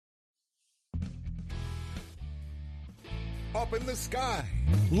up in the sky.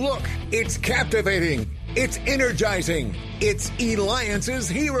 Look, it's captivating. It's energizing. It's Eliances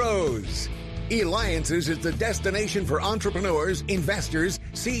Heroes. Eliances is the destination for entrepreneurs, investors,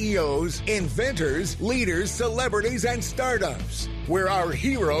 CEOs, inventors, leaders, celebrities, and startups, where our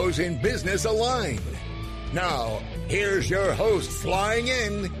heroes in business align. Now, here's your host flying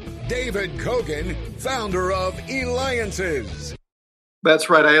in, David Kogan, founder of Eliances. That's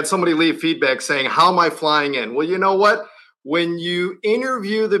right. I had somebody leave feedback saying, how am I flying in? Well, you know what? When you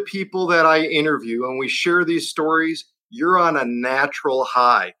interview the people that I interview and we share these stories, you're on a natural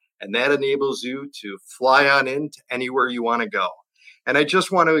high, and that enables you to fly on into anywhere you want to go. And I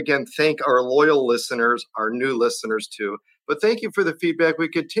just want to, again, thank our loyal listeners, our new listeners too. But thank you for the feedback we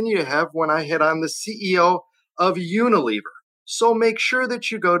continue to have when I hit on the CEO of Unilever. So make sure that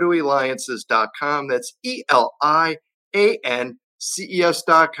you go to Eliances.com. That's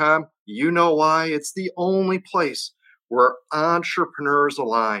ELIANCES.com. You know why? It's the only place where entrepreneurs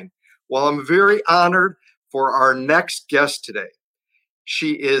align. Well, I'm very honored for our next guest today.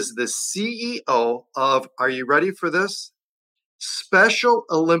 She is the CEO of, are you ready for this? Special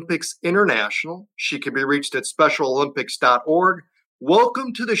Olympics International. She can be reached at specialolympics.org.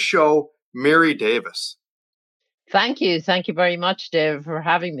 Welcome to the show, Mary Davis. Thank you. Thank you very much, Dave, for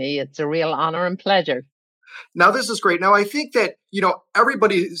having me. It's a real honor and pleasure. Now, this is great. Now, I think that,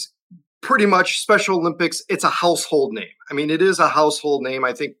 everybody's pretty much Special Olympics, it's a household name. I mean, it is a household name.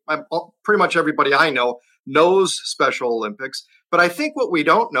 I think pretty much everybody I know knows Special Olympics. But I think what we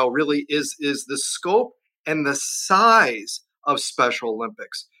don't know really is the scope and the size of Special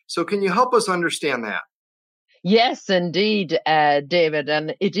Olympics. So can you help us understand that? Yes, indeed, David.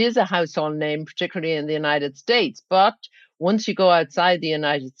 And it is a household name, particularly in the United States. But once you go outside the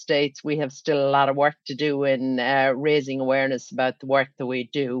United States, we have still a lot of work to do in raising awareness about the work that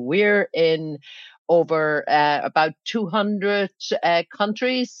we do. We're in over about 200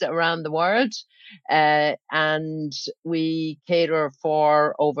 countries around the world. And we cater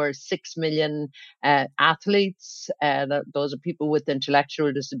for over 6 million athletes. Those are people with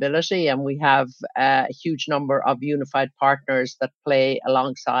intellectual disability. And we have a huge number of unified partners that play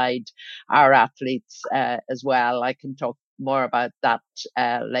alongside our athletes as well. I can talk more about that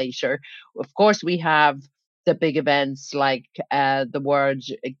later. Of course, we have the big events like the World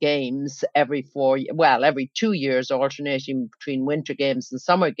Games every 2 years, alternating between Winter Games and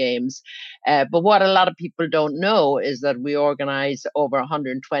Summer Games. But what a lot of people don't know is that we organize over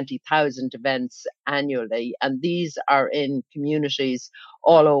 120,000 events annually, and these are in communities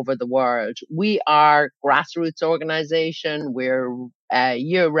all over the world. We are a grassroots organization. We're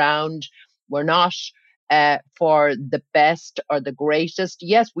year-round. We're not for the best or the greatest.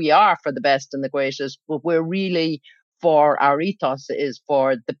 Yes, we are for the best and the greatest, but we're really for our ethos is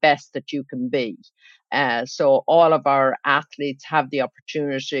for the best that you can be. So all of our athletes have the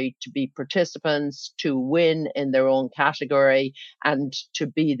opportunity to be participants, to win in their own category, and to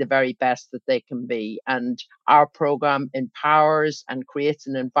be the very best that they can be. And our program empowers and creates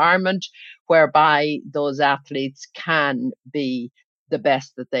an environment whereby those athletes can be the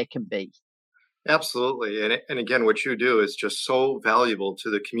best that they can be. Absolutely. And again, what you do is just so valuable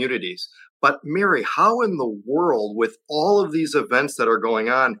to the communities. But Mary, how in the world, with all of these events that are going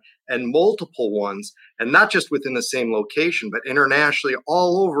on and multiple ones, and not just within the same location, but internationally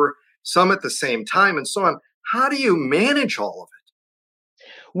all over, some at the same time and so on, how do you manage all of it?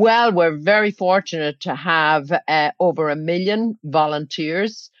 Well, we're very fortunate to have over 1 million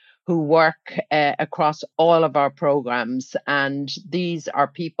volunteers who work across all of our programs. And these are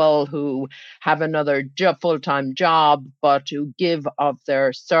people who have another full-time job, but who give of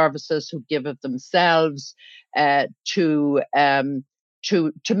their services, who give of themselves to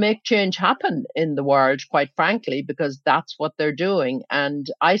make change happen in the world, quite frankly, because that's what they're doing. And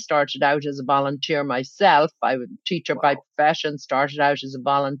I started out as a volunteer myself. I was a teacher by profession, started out as a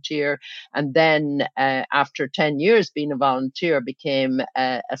volunteer, and then after 10 years being a volunteer, became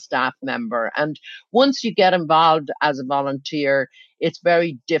a staff member. And once you get involved as a volunteer, it's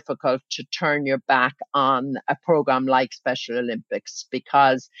very difficult to turn your back on a program like Special Olympics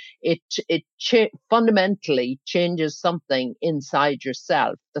because it fundamentally changes something inside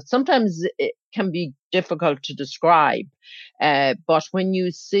yourself that sometimes it can be difficult to describe. But when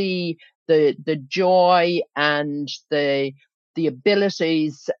you see the joy and the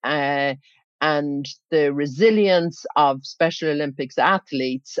abilities and the resilience of Special Olympics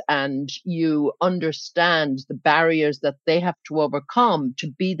athletes, and you understand the barriers that they have to overcome to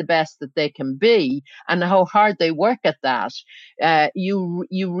be the best that they can be, and how hard they work at that, you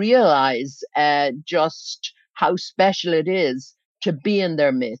realize just how special it is to be in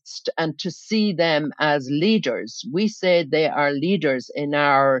their midst and to see them as leaders. We say they are leaders in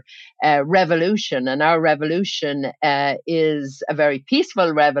our revolution, and our revolution is a very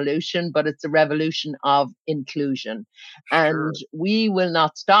peaceful revolution, but it's a revolution of inclusion. And we will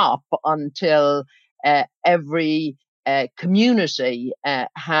not stop until every community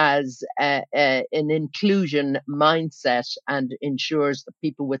has an inclusion mindset and ensures that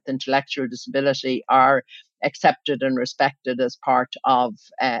people with intellectual disability are accepted and respected as part of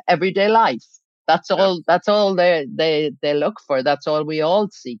everyday life. That's all. That's all they look for. That's all we all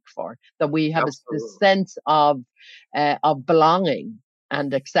seek for. That we have a sense of belonging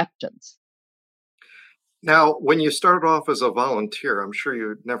and acceptance. Now, when you started off as a volunteer, I'm sure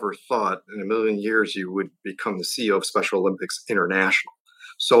you never thought in a million years you would become the CEO of Special Olympics International.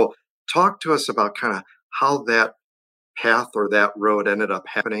 So talk to us about kind of how that path or that road ended up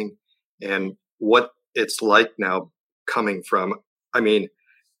happening and what it's like now coming from, I mean,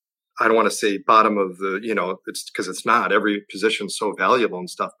 I don't want to say bottom of the, it's because it's not. Every position's so valuable and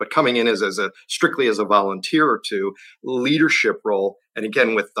stuff, but coming in as strictly as a volunteer or two, leadership role. And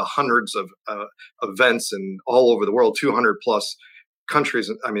again, with the hundreds of events and all over the world, 200 plus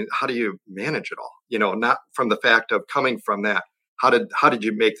countries. I mean, how do you manage it all? Not from the fact of coming from that. How did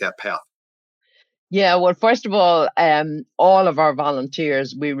you make that path? Yeah, well, first of all of our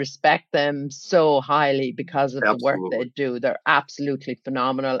volunteers, we respect them so highly because of the work they do. They're absolutely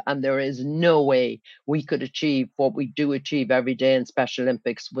phenomenal. And there is no way we could achieve what we do achieve every day in Special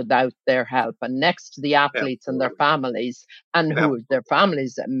Olympics without their help. And next to the athletes and their families, and their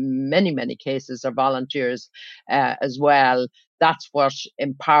families, in many, many cases, are volunteers as well. That's what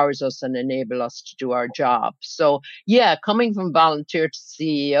empowers us and enable us to do our job. So yeah, coming from volunteer to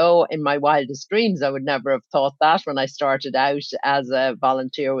CEO, in my wildest dreams, I would never have thought that when I started out as a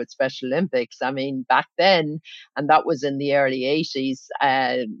volunteer with Special Olympics. I mean, back then, and that was in the early 80s,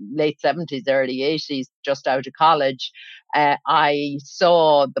 late 70s, early 80s, just out of college, I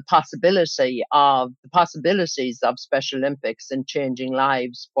saw the possibilities of Special Olympics in changing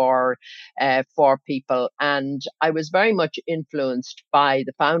lives for people. And I was very much influenced by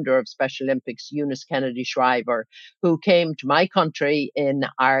the founder of Special Olympics, Eunice Kennedy Shriver, who came to my country in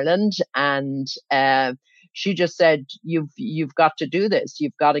Ireland, and she just said, "You've got to do this.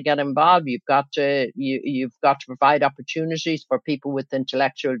 You've got to get involved. You've got to provide opportunities for people with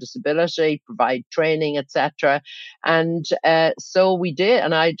intellectual disability, provide training, etc." And so we did,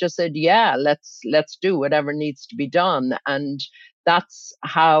 and I just said, "Yeah, let's do whatever needs to be done." And that's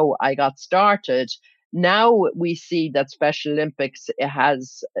how I got started. Now we see that Special Olympics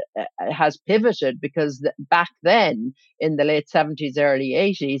has pivoted, because back then in the late 70s, early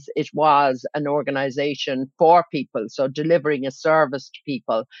 80s, it was an organization for people, so delivering a service to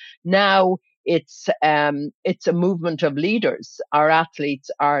people. Now it's a movement of leaders. Our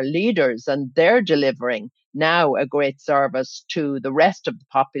athletes are leaders, and they're delivering now a great service to the rest of the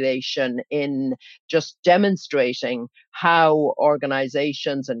population in just demonstrating how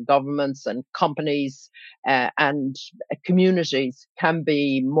organizations and governments and companies and communities can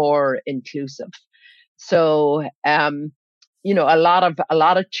be more inclusive. So a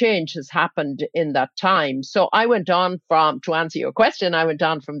lot of change has happened in that time. So I went on to answer your question, I went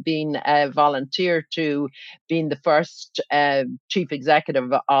on from being a volunteer to being the first chief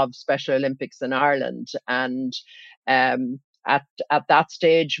executive of Special Olympics in Ireland. And at that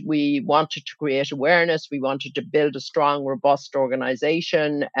stage, we wanted to create awareness. We wanted to build a strong, robust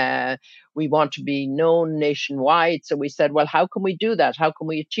organization. We want to be known nationwide. So we said, well, how can we do that? How can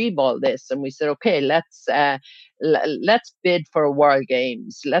we achieve all this? And we said, okay, let's bid for World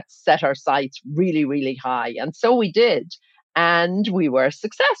Games. Let's set our sights really, really high. And so we did. And we were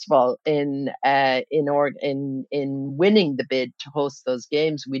successful in winning the bid to host those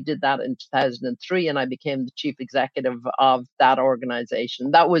games. We did that in 2003, and I became the chief executive of that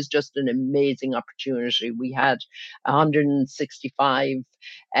organization. That was just an amazing opportunity. We had 165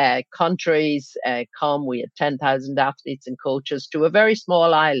 countries come. We had 10,000 athletes and coaches to a very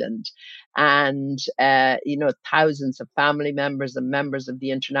small island, and thousands of family members and members of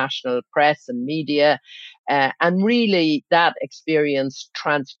the international press and media. And really, that experience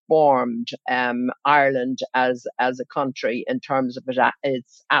transformed Ireland as a country in terms of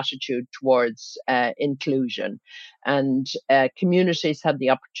its attitude towards inclusion. And communities had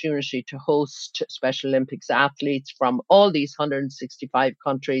the opportunity to host Special Olympics athletes from all these 165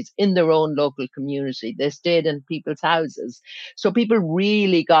 countries in their own local community. They stayed in people's houses. So people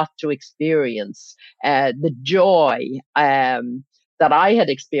really got to experience the joy that I had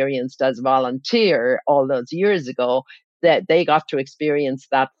experienced as a volunteer all those years ago, that they got to experience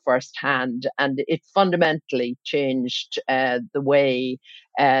that firsthand, and it fundamentally changed the way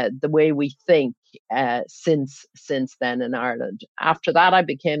we think since then in Ireland. After that, I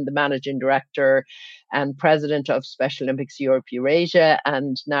became the managing director and president of Special Olympics Europe Eurasia,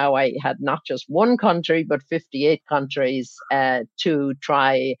 and now I had not just one country but 58 countries to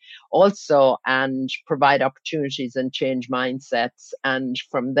try also and provide opportunities and change mindsets. And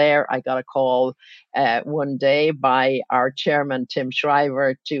from there, I got a call one day by our chairman, Tim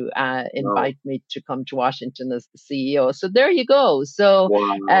Shriver, to invite me to come to Washington as the CEO. So there you go. So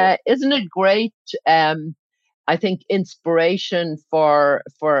isn't it great? I think inspiration for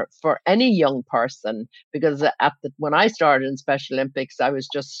any young person, because when I started in Special Olympics, I was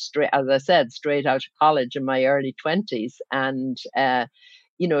just straight, as I said, straight out of college in my early 20s, and to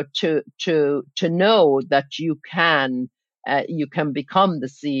know that you can become the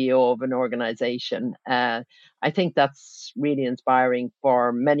CEO of an organization. I think that's really inspiring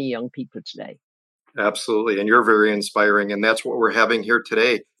for many young people today. Absolutely. And you're very inspiring. And that's what we're having here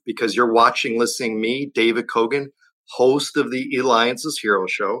today, because you're watching, listening me, David Cogan, host of the Eliances Hero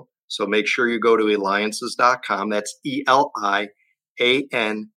Show. So make sure you go to eliances.com. That's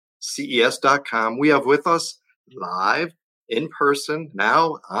ELIANCES.com. We have with us live, in person,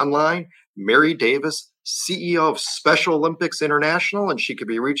 now online, Mary Davis, CEO of Special Olympics International, and she can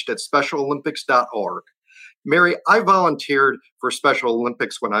be reached at specialolympics.org. Mary, I volunteered for Special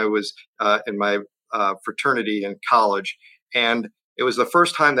Olympics when I was in my fraternity in college, and it was the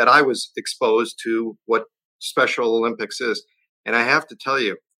first time that I was exposed to what Special Olympics is. And I have to tell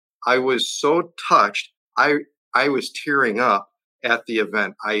you, I was so touched. I was tearing up at the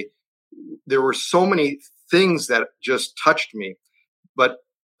event. There were so many things that just touched me. But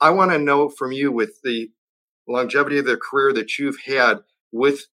I want to know from you, with the longevity of the career that you've had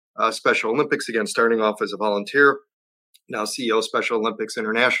with Special Olympics, again, starting off as a volunteer, now CEO of Special Olympics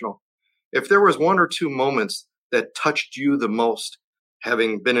International, if there was one or two moments that touched you the most,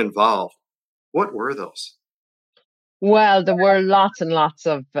 having been involved, what were those? Well, there were lots and lots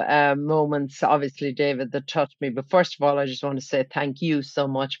of moments, obviously, David, that touched me. But first of all, I just want to say thank you so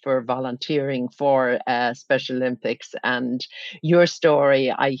much for volunteering for Special Olympics and your story.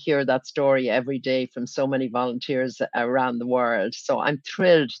 I hear that story every day from so many volunteers around the world. So I'm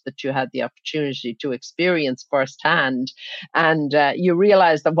thrilled that you had the opportunity to experience firsthand. And you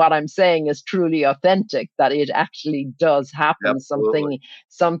realize that what I'm saying is truly authentic, that it actually does happen. Absolutely.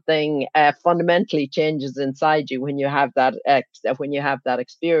 Something fundamentally changes inside you when you have that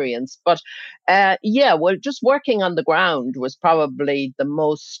experience. But well, just working on the ground was probably the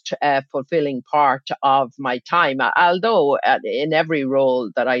most fulfilling part of my time. Although in every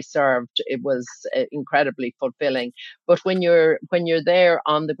role that I served, it was incredibly fulfilling. But when you're there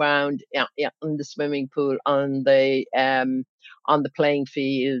on the ground, in the swimming pool, on the playing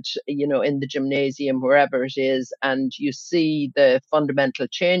field, in the gymnasium, wherever it is, and you see the fundamental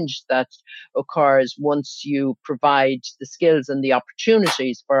change that occurs once you provide the skills and the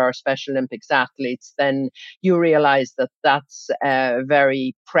opportunities for our Special Olympics athletes, then you realize that that's a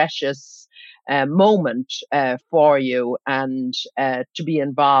very precious moment for you, and to be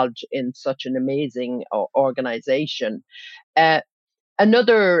involved in such an amazing organization.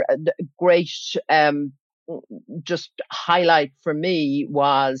 Another great just highlight for me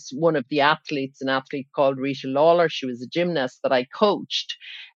was one of the athletes, an athlete called Rita Lawler. She was a gymnast that I coached.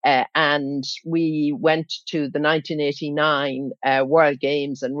 And we went to the 1989 World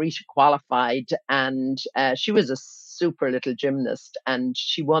Games, and Rita qualified, and she was a super little gymnast, and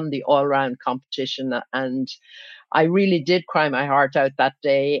she won the all-round competition. And I really did cry my heart out that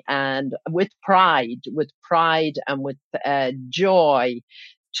day, and with pride and with joy,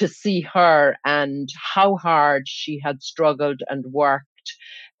 to see her and how hard she had struggled and worked,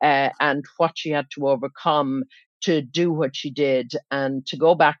 and what she had to overcome to do what she did, and to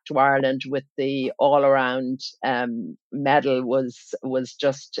go back to Ireland with the all-around medal was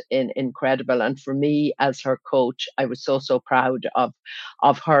just incredible. And for me, as her coach, I was so proud of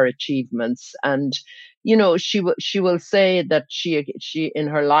her achievements. And she will say that she in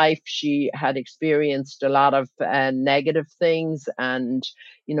her life she had experienced a lot of negative things, and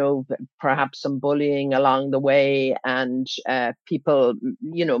perhaps some bullying along the way, and people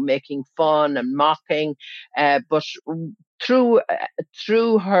making fun and mocking, but through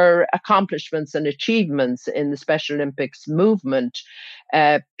her accomplishments and achievements in the Special Olympics movement,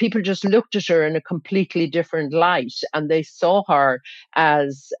 people just looked at her in a completely different light, and they saw her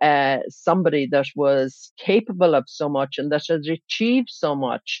as somebody that was capable of so much and that had achieved so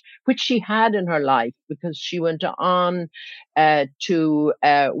much, which she had in her life, because she went on to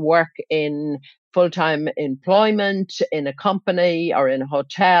work in full-time employment in a company or in a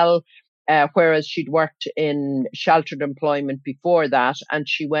hotel, whereas she'd worked in sheltered employment before that, and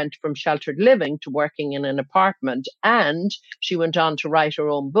she went from sheltered living to working in an apartment, and she went on to write her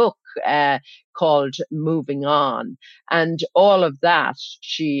own book called Moving On. And all of that,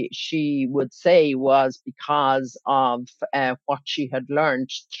 she would say, was because of what she had learned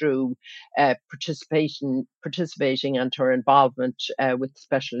through participating and her involvement with the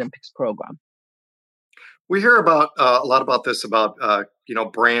Special Olympics program. We hear about a lot about this, about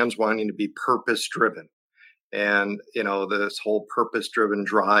brands wanting to be purpose driven, and this whole purpose driven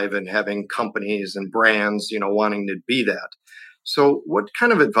drive, and having companies and brands wanting to be that. So what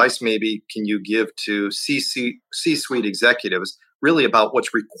kind of advice maybe can you give to C-suite executives really about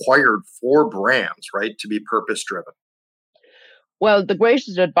what's required for brands, right, to be purpose driven? Well, the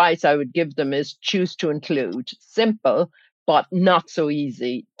greatest advice I would give them is choose to include. Simple, but not so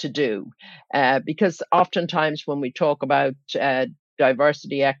easy to do. Because oftentimes when we talk about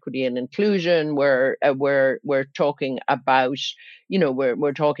diversity, equity, and inclusion, we're talking about,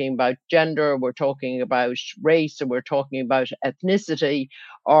 we're talking about gender, we're talking about race, or we're talking about ethnicity,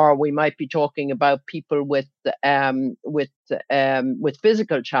 or we might be talking about people with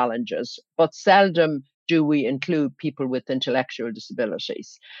physical challenges, but seldom do we include people with intellectual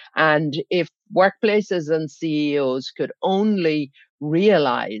disabilities. And if workplaces and CEOs could only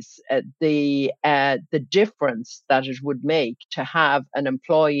realize the difference that it would make to have an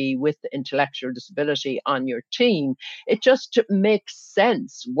employee with intellectual disability on your team, it just makes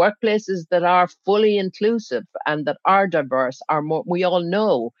sense. Workplaces that are fully inclusive and that are diverse are more, we all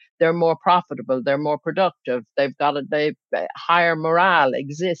know, they're more profitable, they're more productive, they've higher morale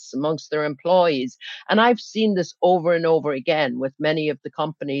exists amongst their employees. And I've seen this over and over again with many of the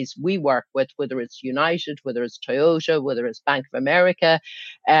companies we work with, whether it's United, whether it's Toyota, whether it's Bank of America,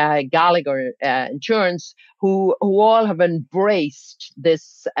 Gallagher Insurance, who all have embraced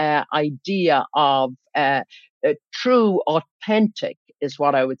this idea of true, authentic, is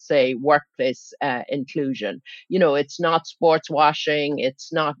what I would say, workplace inclusion. It's not sports washing.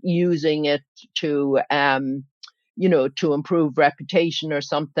 It's not using it to to improve reputation or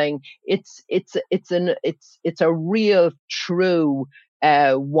something. It's a real, true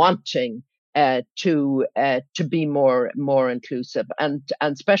wanting to be more inclusive. And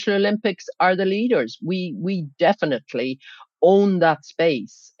Special Olympics are the leaders. We definitely own that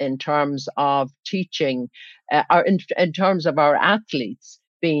space in terms of teaching, or in terms of our athletes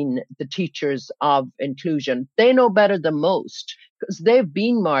being the teachers of inclusion. They know better than most, because they've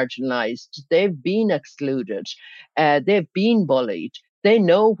been marginalized, they've been excluded, they've been bullied. They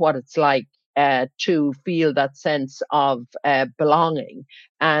know what it's like to feel that sense of belonging,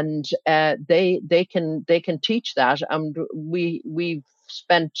 and they can teach that. And we've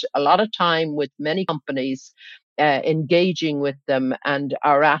spent a lot of time with many companies engaging with them, and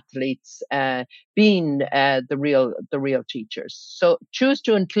our athletes being the real teachers. So choose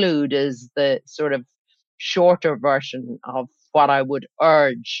to include is the sort of shorter version of what I would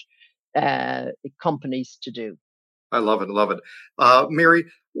urge companies to do. I love it. Love it. Mary,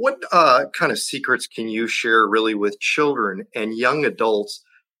 what kind of secrets can you share really with children and young adults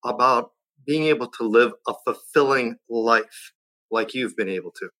about being able to live a fulfilling life like you've been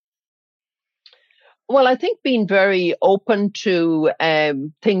able to? Well, I think being very open to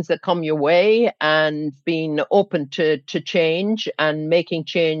things that come your way, and being open to change and making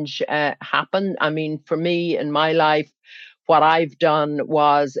change happen. I mean, for me in my life, what I've done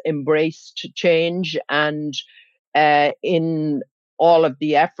was embraced change, and in all of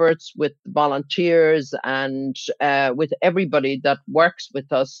the efforts with volunteers and with everybody that works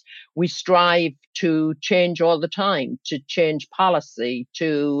with us, we strive to change all the time, to change policy,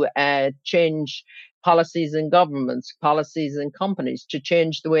 to change policies in governments, policies in companies, to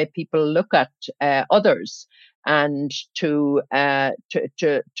change the way people look at others, and to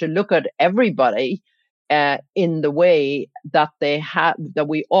look at everybody in the way that that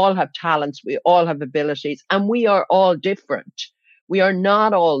we all have talents, we all have abilities, and we are all different. We are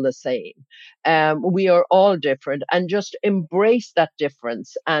not all the same. We are all different, and just embrace that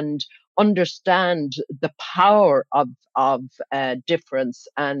difference and understand the power of difference.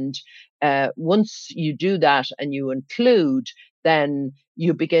 And once you do that and you include, then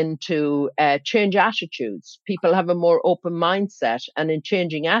you begin to change attitudes. People have a more open mindset, and in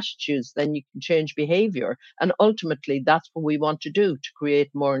changing attitudes, then you can change behavior. And ultimately, that's what we want to do, to create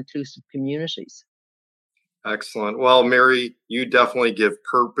more inclusive communities. Excellent. Well, Mary, you definitely give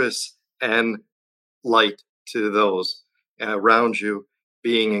purpose and light to those around you,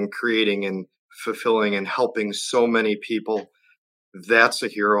 being and creating and fulfilling and helping so many people. That's a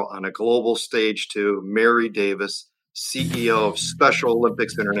hero on a global stage too. Mary Davis, CEO of Special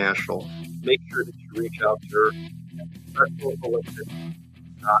Olympics International. Make sure that you reach out to her. Special Olympics.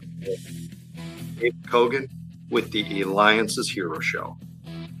 Dave Kogan with the Alliances Hero Show.